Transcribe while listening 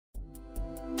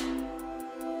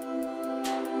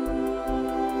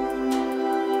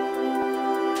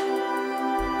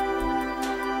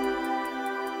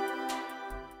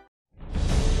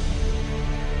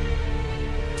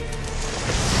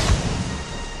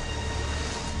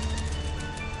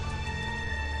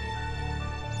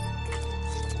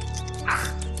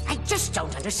just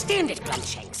don't understand it,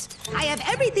 Glumshanks. I have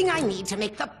everything I need to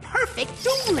make the perfect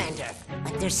Doomlander,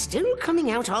 but they're still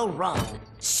coming out all wrong.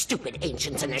 Stupid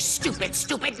ancients and their stupid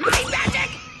mind magic!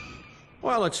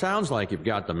 Well, it sounds like you've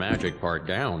got the magic part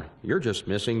down. You're just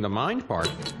missing the mind part.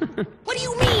 What do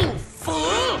you mean,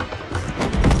 fool?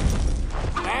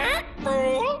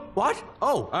 Fool? What?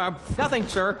 Oh, nothing,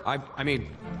 sir. I mean,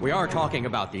 we are talking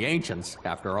about the ancients,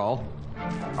 after all.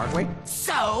 Aren't we?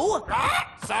 So?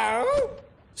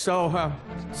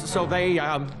 So they,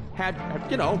 had,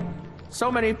 you know,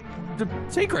 so many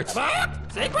secrets.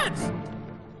 Secrets?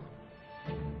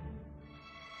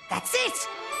 That's it!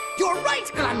 You're right,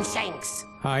 Glumshanks!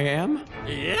 I am?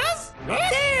 Yes?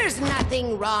 There's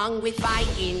nothing wrong with my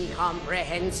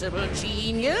incomprehensible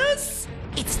genius.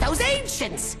 It's those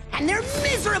ancients and their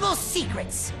miserable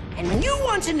secrets. And when you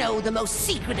want to know the most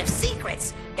secret of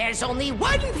secrets, there's only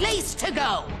one place to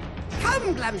go.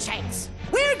 Come, Glumshanks.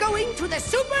 We're going to the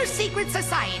Super Secret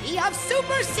Society of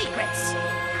Super Secrets.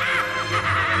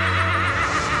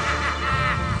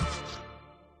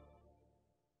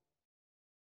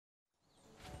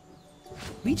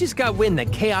 We just got wind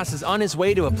that Chaos is on his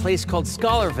way to a place called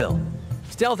Scholarville.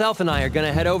 Stealth Elf and I are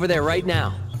gonna head over there right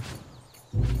now.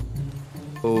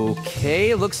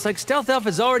 Okay, looks like Stealth Elf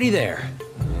is already there.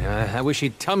 I wish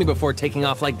he'd tell me before taking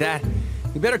off like that.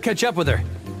 We better catch up with her.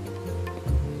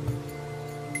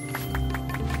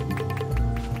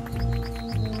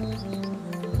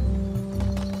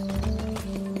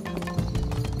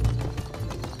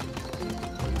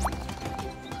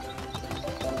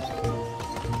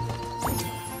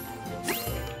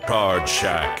 Card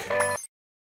Shack.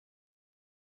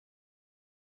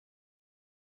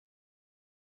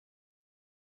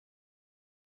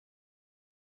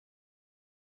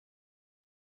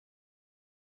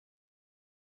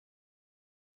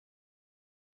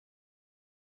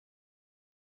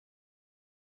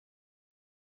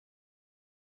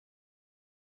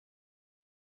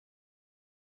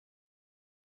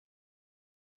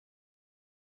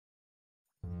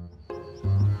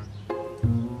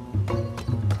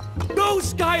 Go,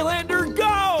 Skylander,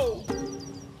 go!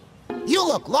 You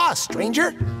look lost,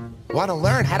 stranger. Want to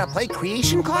learn how to play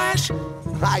Creation Clash?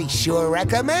 I sure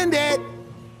recommend it.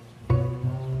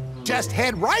 Just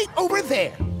head right over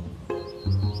there.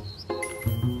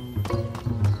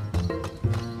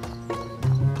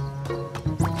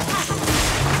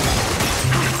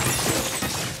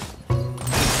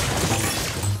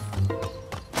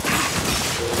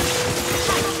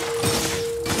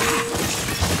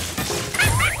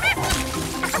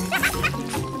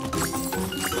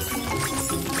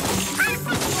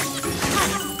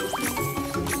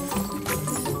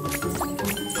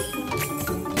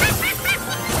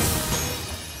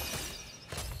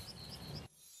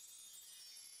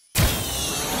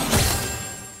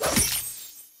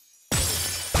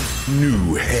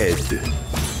 New head.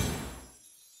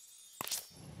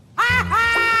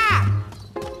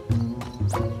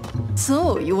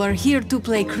 So, you are here to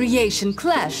play Creation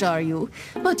Clash, are you?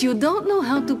 But you don't know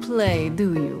how to play,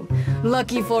 do you?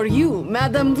 Lucky for you,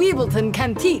 Madam Weebleton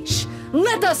can teach.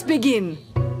 Let us begin!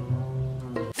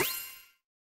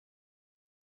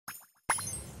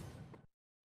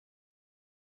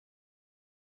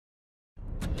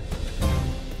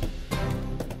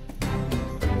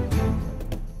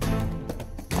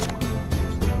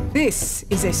 This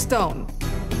is a stone.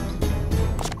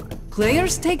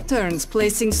 Players take turns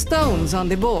placing stones on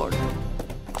the board.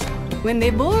 When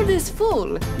the board is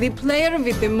full, the player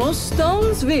with the most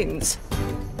stones wins.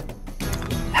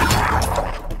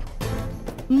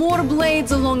 More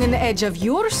blades along an edge of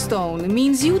your stone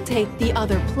means you take the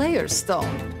other player's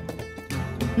stone.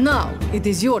 Now, it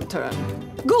is your turn.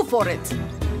 Go for it!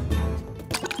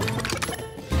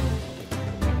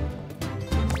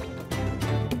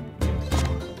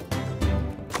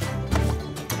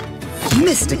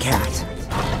 Missed a cat.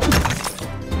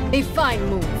 A fine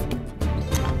move.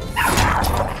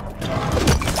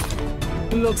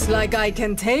 Looks like I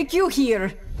can take you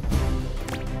here.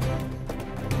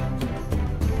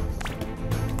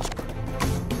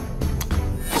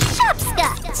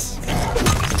 Chopscotch!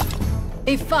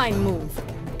 A fine move.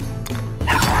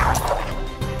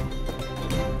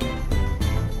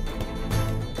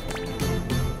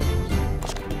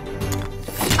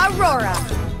 Aurora!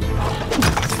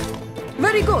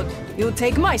 Very good. You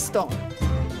take my stone.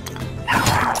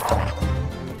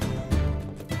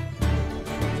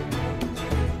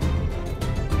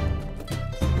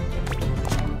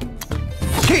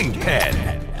 Kinghead.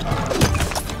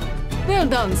 Well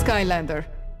done, Skylander.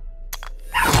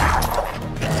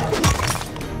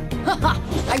 Haha!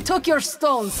 I took your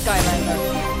stone, Skylander.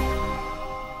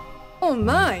 Oh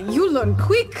my, you learn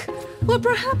quick. Or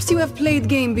perhaps you have played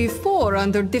game before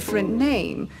under different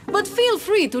name. But feel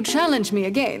free to challenge me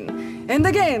again. And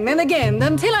again and again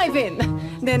until I win.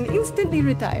 Then instantly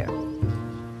retire.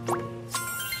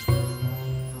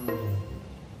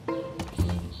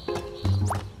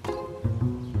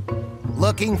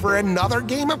 Looking for another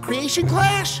game of Creation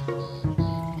Clash?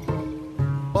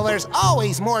 Well, there's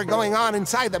always more going on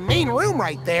inside the main room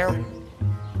right there.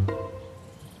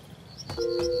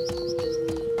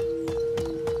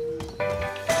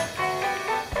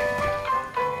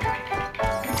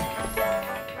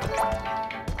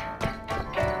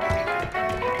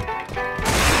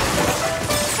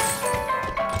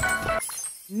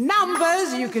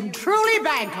 Numbers you can truly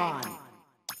bank on.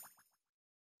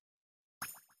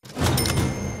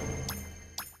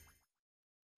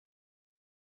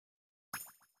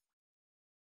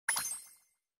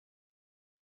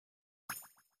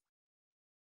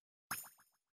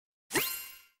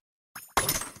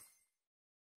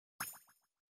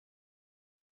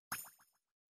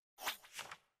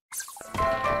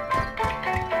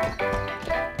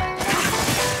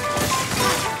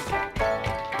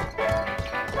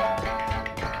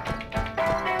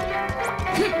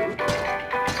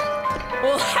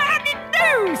 Well, howdy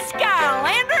do,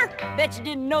 Skylander! Bet you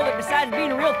didn't know that besides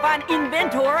being a real fine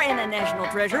inventor and a national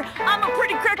treasure, I'm a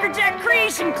pretty crackerjack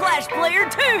Creation Clash player,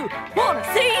 too! Wanna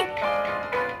see?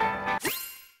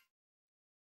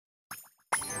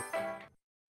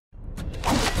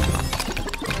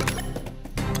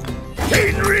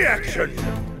 Chain reaction!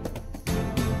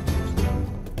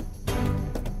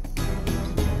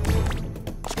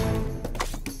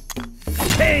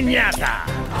 Piñata!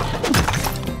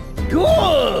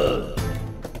 Good!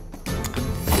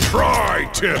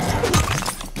 Tri-tip!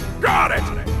 Got it!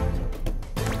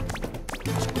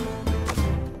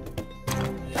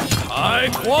 I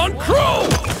Quan Crow!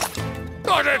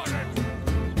 Got it!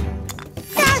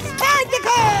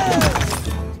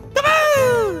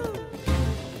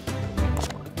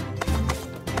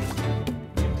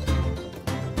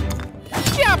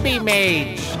 Jumpy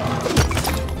Mage!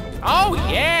 Oh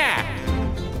yeah!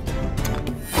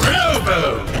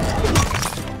 Elbow!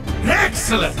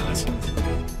 Excellent!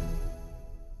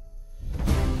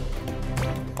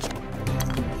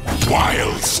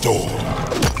 Wildstorm!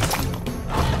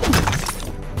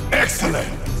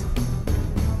 Excellent!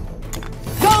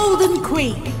 Golden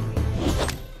Queen.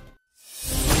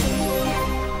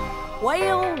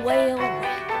 Well, well,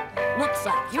 well. Looks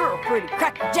like you're a pretty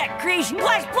crackerjack Creation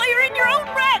Clash player in your own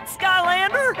right,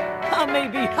 Skylander! I may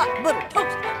be hot butter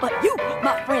toast, but you,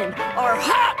 my friend, are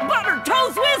hot butter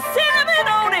toast with cinnamon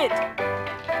on it!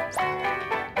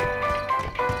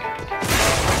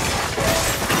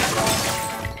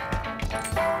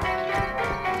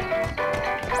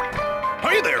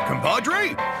 Hey there,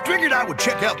 compadre! Figured I would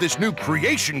check out this new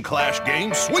Creation Clash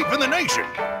game sweeping the nation.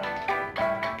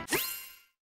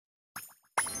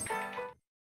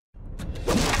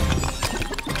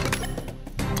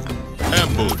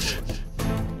 Ambush!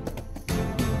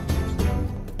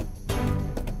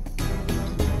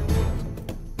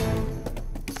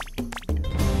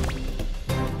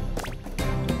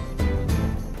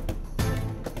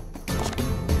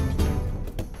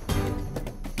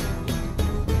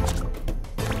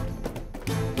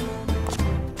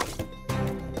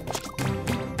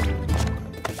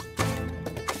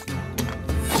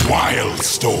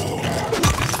 Wildstorm!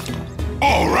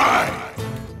 All right!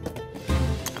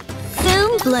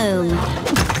 Boom bloom.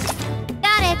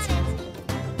 Got it.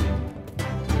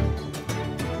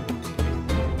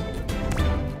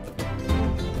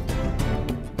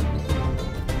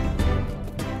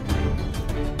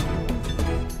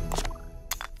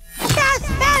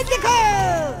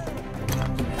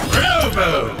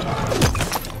 Elbow!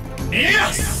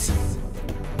 Yes!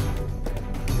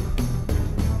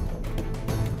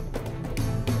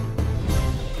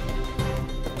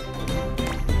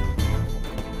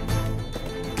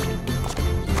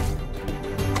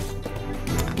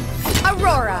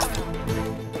 Aurora.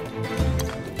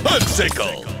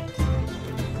 Hoodsicle!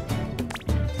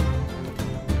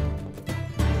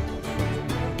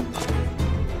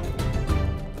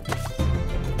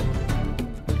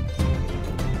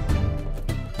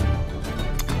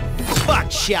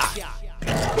 Butt shot!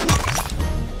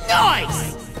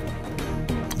 Nice!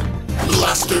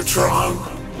 Lustertron!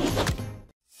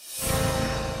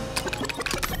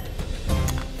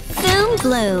 Boom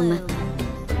bloom.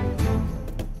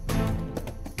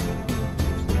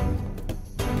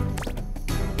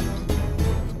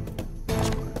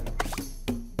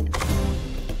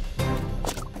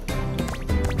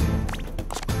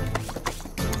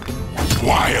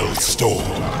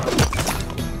 Wildstorm!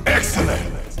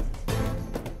 Excellent!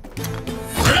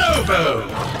 Bravo!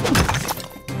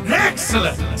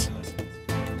 Excellent!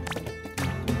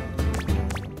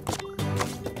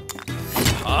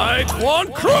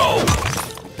 One Crow!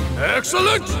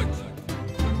 Excellent!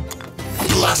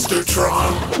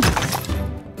 Blastertron.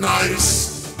 Nice.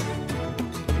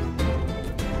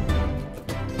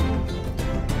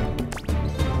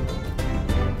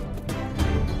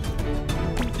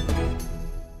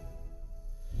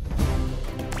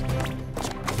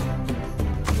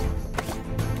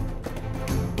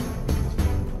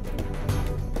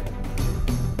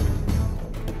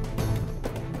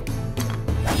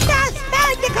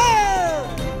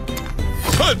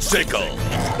 Sickle.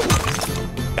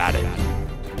 Got it.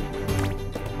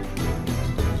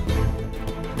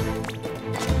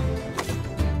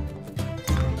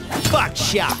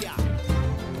 Buckshot.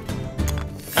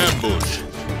 Ambush.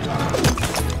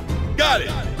 Got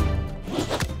it.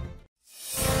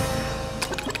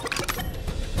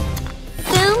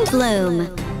 Boom Bloom.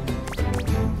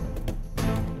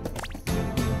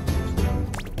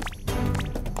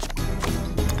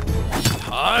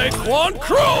 One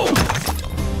Crow!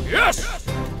 Yes!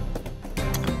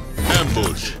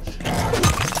 Ambush.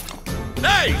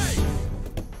 Nice!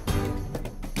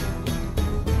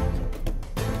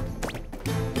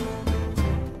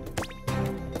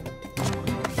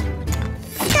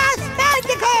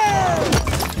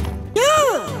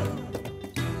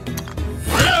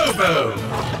 Bravo!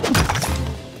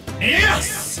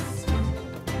 Yes!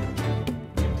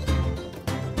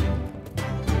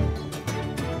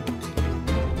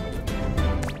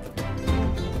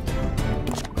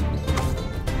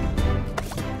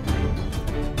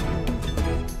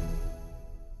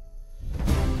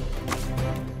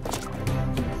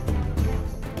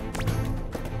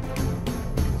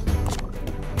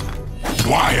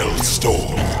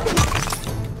 Wildstorm.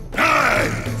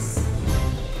 Nice!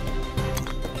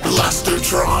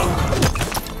 Blastertron.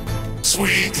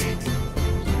 Sweet.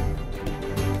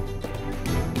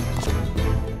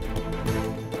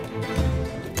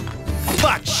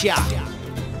 Buckshot.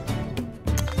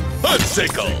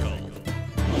 Sickle.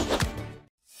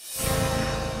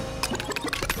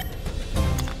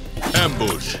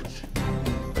 Ambush.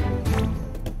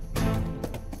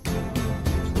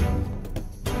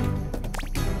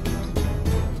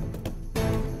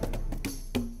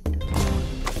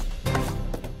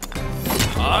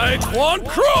 One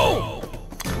Crow!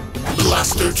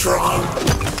 Blastertron.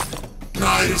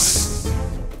 Nice.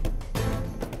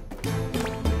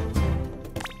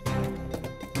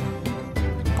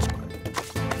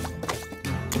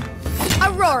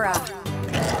 Aurora.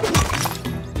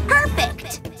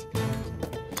 Perfect.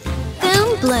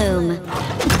 Boom Bloom.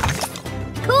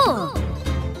 Cool.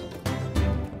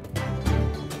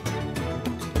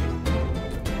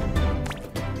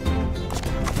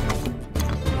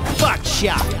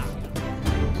 Buckshot.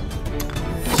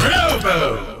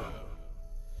 Bravo!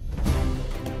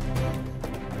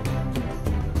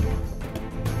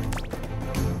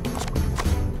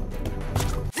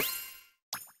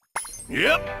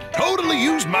 Yep, totally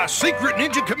used my secret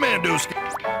ninja commando skill.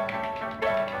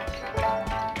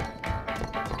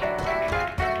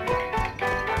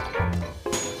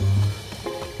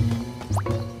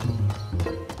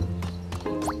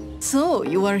 So,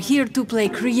 you are here to play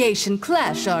Creation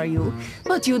Clash, are you?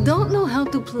 But you don't know how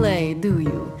to play, do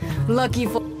you? Lucky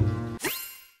for...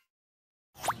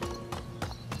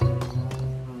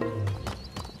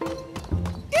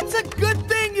 It's a good